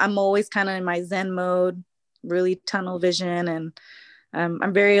 but I'm always kind of in my zen mode, really tunnel vision, and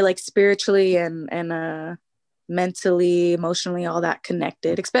I'm very like spiritually and mentally, emotionally, all that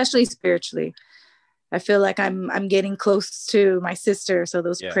connected, especially spiritually. I feel like I'm getting close to my sister, so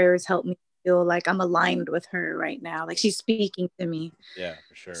those Yeah. prayers help me feel like I'm aligned with her right now. Like she's speaking to me. Yeah,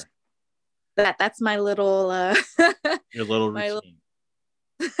 for sure. That's my little Your little my little routine.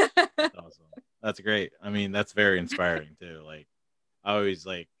 That's awesome. That's great. I mean, that's very inspiring too. Like I always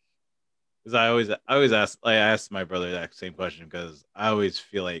like because I always ask my brother that same question because I always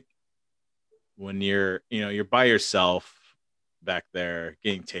feel like when you're by yourself back there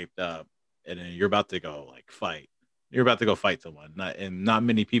getting taped up and then you're about to go like fight. You're about to go fight someone. Not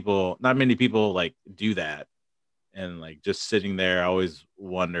many people like do that. And like just sitting there, I always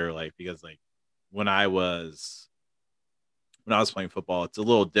wonder like because like when I was when I was playing football, it's a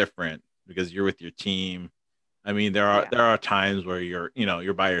little different because you're with your team. I mean, there are yeah, there are times where you're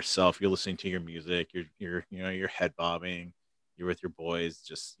by yourself, you're listening to your music, you're head bobbing, you're with your boys,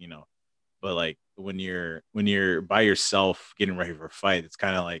 just. But like when you're by yourself getting ready for a fight, it's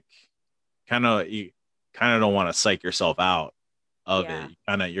you kind of don't want to psych yourself out of it.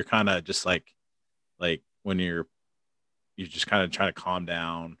 yeah, You're kind of just like when you're just kind of trying to calm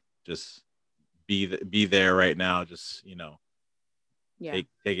down, just be there right now, just yeah,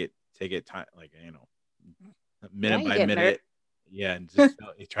 take it time, like yeah. minute You by get nervous. minute. Yeah, and just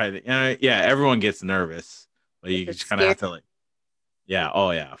you try to yeah, everyone gets nervous, but you You're just kind of scared. have to like yeah,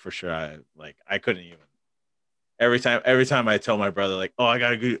 oh yeah, for sure. I couldn't even every time I tell my brother like, oh, I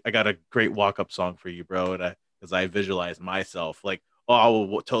got a great walk up song for you, bro, and because I visualize myself like, oh, I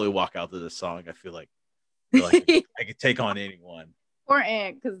will totally walk out to this song. I feel like I could take on anyone.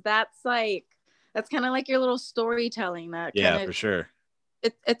 Important, because that's kind of like your little storytelling that kind Yeah, of for sure.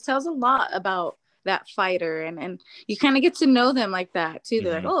 it tells a lot about that fighter, and you kind of get to know them like that too.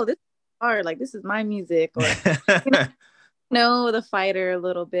 They're like, Hmm. oh, this is hard, like this is my music, or you know the fighter a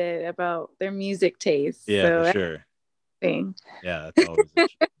little bit about their music taste. Yeah, for So sure. thing. Yeah, that's always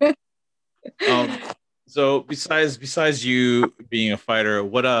interesting. Um, so besides you being a fighter,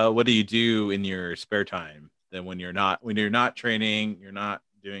 what do you do in your spare time? Then when you're not training, you're not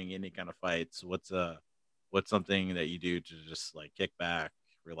doing any kind of fights. What's something that you do to just like kick back,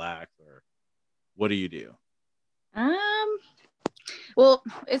 relax, or what do you do? um well,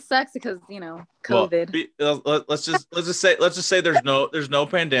 it sucks because Well, COVID. let's just say there's no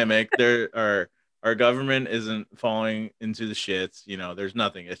pandemic. Our government isn't falling into the shits. There's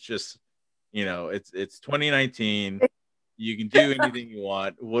nothing. It's just it's 2019. You can do anything you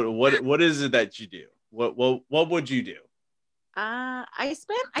want. What is it that you do? What would you do? I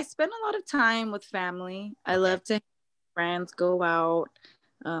spend a lot of time with family. I Okay. love to friends, go out,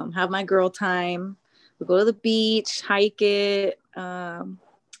 have my girl time. We go to the beach, hike it.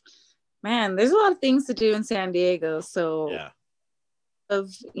 Man, there's a lot of things to do in San Diego. So Yeah.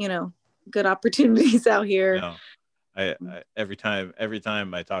 of good opportunities out here. No. Every time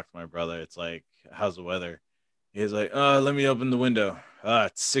I talk to my brother, it's like, how's the weather? He's like, let me open the window.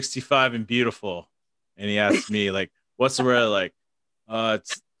 It's 65 and beautiful. And he asks me like, what's the weather like?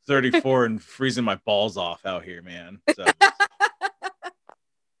 It's 34 and freezing my balls off out here, man.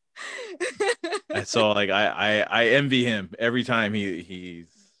 So like I envy him every time he's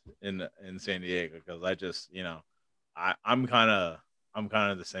in San Diego because I'm kind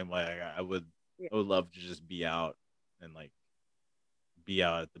of the same way. I would love to just be out and like be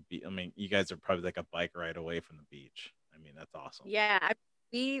out at the beach. I mean, you guys are probably like a bike ride away from the beach. I mean, that's awesome. Yeah,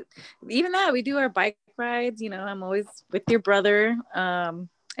 we even that we do our bike rides. I'm always with your brother.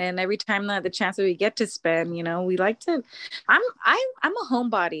 And every time that the chance that we get to spend, we like to. I'm a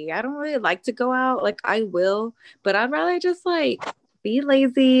homebody. I don't really like to go out. Like I will, but I'd rather just like be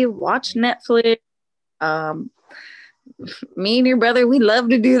lazy, watch Mhm. Netflix. Um, Me and your brother, we love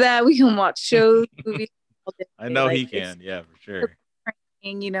to do that. We can watch shows, movies all I day. know Like he it's can. Yeah, for sure.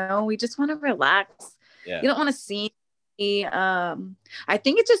 we just want to relax. Yeah. You don't want to see me. I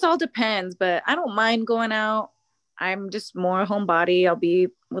think it just all depends, but I don't mind going out. I'm just more homebody. I'll be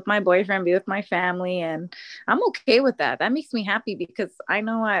with my boyfriend, be with my family, and I'm okay with that. That makes me happy because I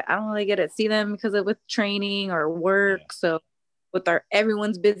know I don't really get to see them because of with training or Yeah. work. So with our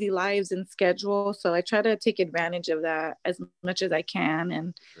everyone's busy lives and schedule. So I try to take advantage of that as much as I can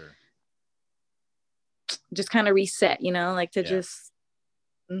and For sure. just kind of reset, like to Yeah. just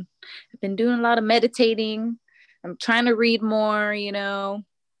I've been doing a lot of meditating. I'm trying to read more, I know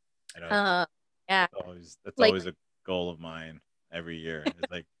Uh yeah, that's like always a goal of mine every year.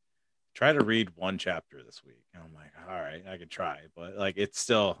 It's like try to read one chapter this week. And I'm like, all right, I could try, but like it's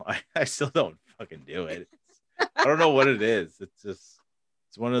still I still don't fucking do it. I don't know what it is. It's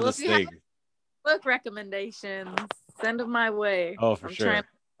one of well if those you have things. book recommendations. Send them my way. Oh, for I'm trying sure.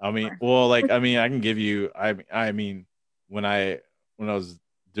 I mean, more. well, like, I mean, I can give you. I mean, when I was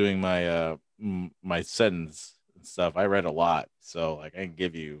doing my my sentence and stuff, I read a lot, so like, I can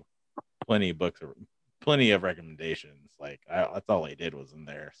give you plenty of books, or plenty of recommendations. Like, that's all I did was in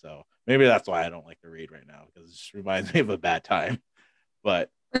there. So maybe that's why I don't like to read right now, because it just reminds me of a bad time. But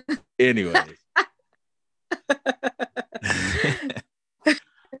anyways,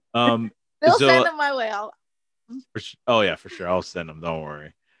 um, They'll send so them my way. oh yeah, for sure, I'll send them. Don't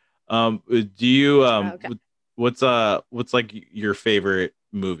worry. Do you Okay. what's like your favorite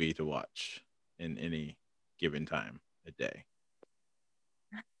movie to watch in any given time a day?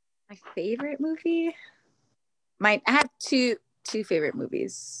 My favorite movie. I have two favorite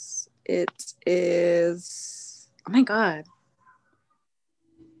movies. It is, oh my god,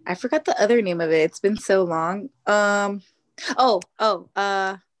 I forgot the other name of it. It's been so long.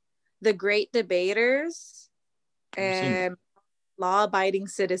 The Great Debaters Never seen that. and Law Abiding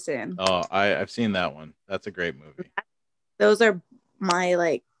Citizen. Oh, I've seen that one. That's a great movie. Those are my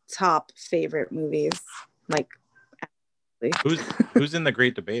like top favorite movies. Like, Who's in the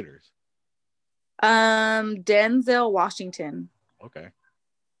Great Debaters? Denzel Washington. Okay.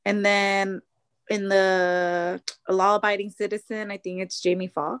 And then in the Law Abiding Citizen, I think it's Jamie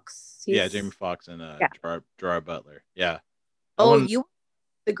Foxx. Yeah, Jamie Foxx and Yeah. Gerard Butler. Yeah. That Oh, one you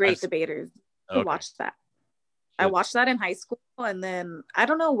The Great I've Debaters. You okay. watch that. I Should watched that in high school, and then I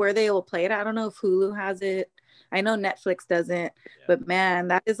don't know where they will play it. I don't know if Hulu has it. I know Netflix doesn't, yeah. but man,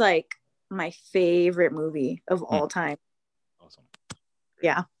 that is like my favorite movie of all time. Awesome. Great.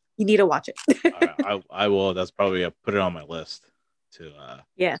 Yeah, you need to watch it. I will. That's probably put it on my list to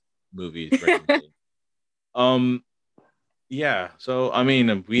Yeah. movies recommended. um yeah, so I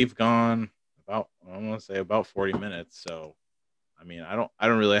mean, we've gone about, I want to say, about 40 minutes. So I mean, I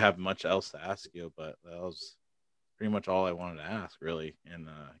don't really have much else to ask you, but that was pretty much all I wanted to ask, really, and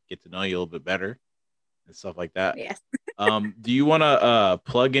get to know you a little bit better and stuff like that. Yes. Do you want to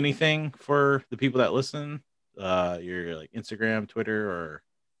plug anything for the people that listen? Your like Instagram, Twitter, or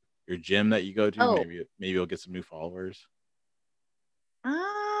your gym that you go to? Oh, Maybe you'll get some new followers.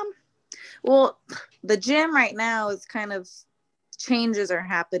 um, well, the gym right now is kind of, changes are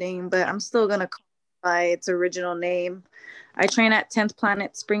happening, but I'm still gonna call it by its original name. I train at 10th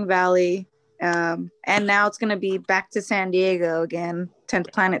Planet Spring Valley, and now it's gonna be back to San Diego again,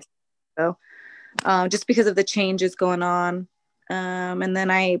 10th Planet. So, just because of the changes going on, and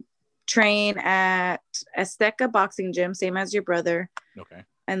then I train at Azteca Boxing Gym, same as your brother, Okay.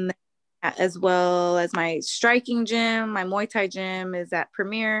 and then, as well as my striking gym, my Muay Thai gym is at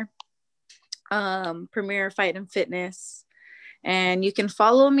Premier Fight and Fitness. And you can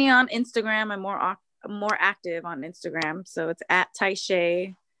follow me on Instagram. I'm more active on Instagram, so it's at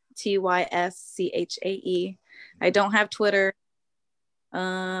Tyshae, Tyschae. I don't have Twitter.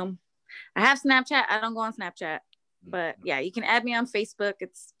 I have Snapchat. I don't go on Snapchat, but yeah, you can add me on Facebook.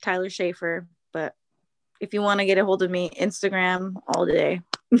 It's Tyler Schaefer. But if you want to get a hold of me, Instagram all day.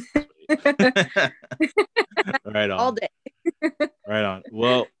 Right on. All day. Right on.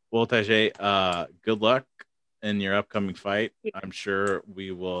 Well, Tyshae, good luck in your upcoming fight. I'm sure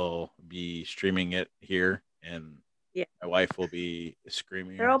we will be streaming it here, and Yeah. my wife will be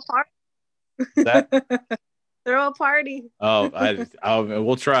screaming. Throw a party. That? Throw a party. Oh,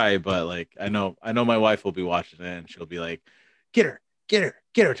 we'll try, but like, I know my wife will be watching it, and she'll be like, "Get her,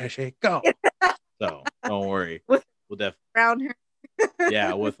 Tyshae, go!" So don't worry, we'll definitely around her.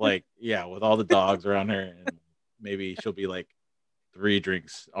 Yeah, with all the dogs around her, and maybe she'll be like 3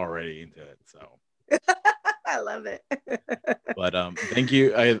 drinks already into it. So I love it. But thank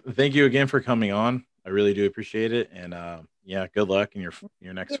you. Thank you again for coming on. I really do appreciate it. And yeah, good luck in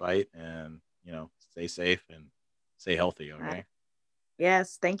your next fight. And stay safe and stay healthy. Okay.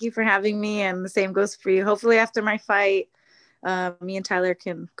 Yes, thank you for having me, and the same goes for you. Hopefully, after my fight, me and Tyler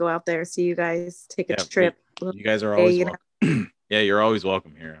can go out there, see you guys, take a trip. You guys are always welcome. Yeah, you're always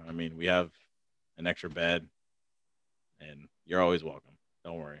welcome here. I mean, we have an extra bed, and you're always welcome.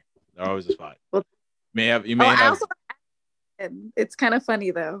 Don't worry. There's always a spot. Well, you may have. It's kind of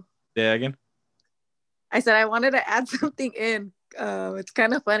funny though. Say that again. I said I wanted to add something in. It's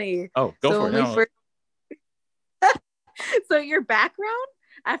kind of funny. Oh, go for it. No. So your background,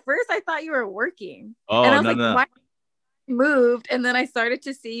 at first I thought you were working. Oh, and I was no. Why moved? And then I started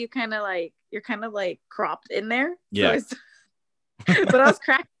to see you you're kind of like cropped in there. Yeah. So but I was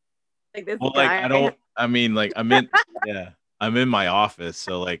cracking like this guy. I'm in yeah. I'm in my office,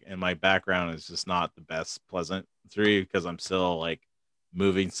 so like, and my background is just not the best pleasant through, because I'm still like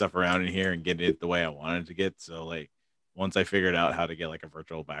moving stuff around in here and getting it the way I wanted to get. So like, once I figured out how to get like a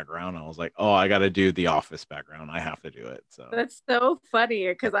virtual background, I was like, oh, I got to do the office background. I have to do it. So That's so funny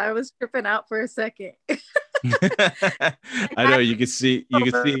because I was tripping out for a second. I know you can see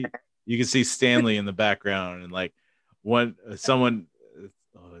Stanley in the background and like one someone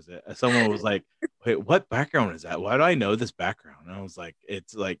what was it? Someone was like, "Wait, what background is that? Why do I know this background?" And I was like,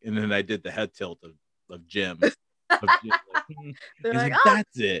 "It's like," and then I did the head tilt of Jim, like, They're he's like, like, oh,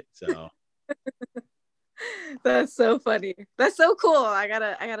 "That's it." So that's so funny. That's so cool. I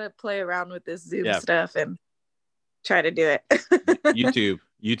gotta play around with this Zoom yeah, stuff and try to do it. YouTube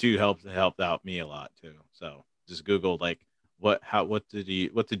helped out me a lot too. So just Google like what to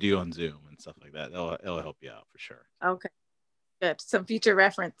do on Zoom and stuff like that. It'll help you out for sure. Okay, good. Some future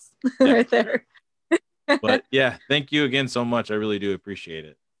reference Yeah. right there. But yeah, thank you again so much. I really do appreciate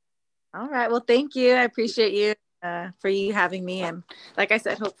it. All right. Well, thank you. I appreciate you for you having me. And like I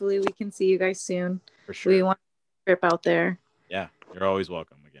said, hopefully we can see you guys soon. For We sure. want a trip out there. Yeah, you're always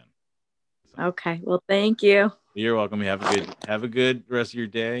welcome again. So Okay. Well, thank you. you're welcome. You have a good rest of your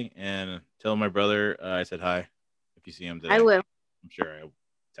day, and tell my brother I said hi if you see him I today. will. I'm sure I'll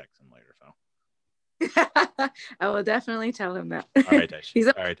text him later. So I will definitely tell him that. all right, Taisha. He's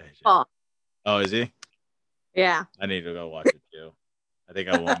a All right, Taisha. ball. Oh, is he? Yeah. I need to go watch it too. I think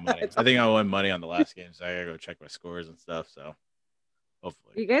I won money. It's I think I won money on the last game, so I gotta go check my scores and stuff. So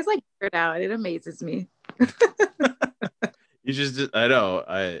hopefully, you guys like it out. It amazes me. you just I know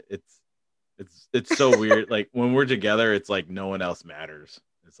it's so weird. Like when we're together, it's like no one else matters.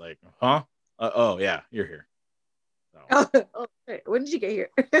 It's like, huh? Oh yeah, you're here. So Oh, when did you get here?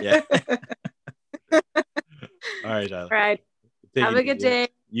 yeah. All right, Tyler. All right. Take Have it a good easy. day.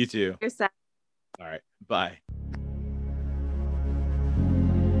 You too. You're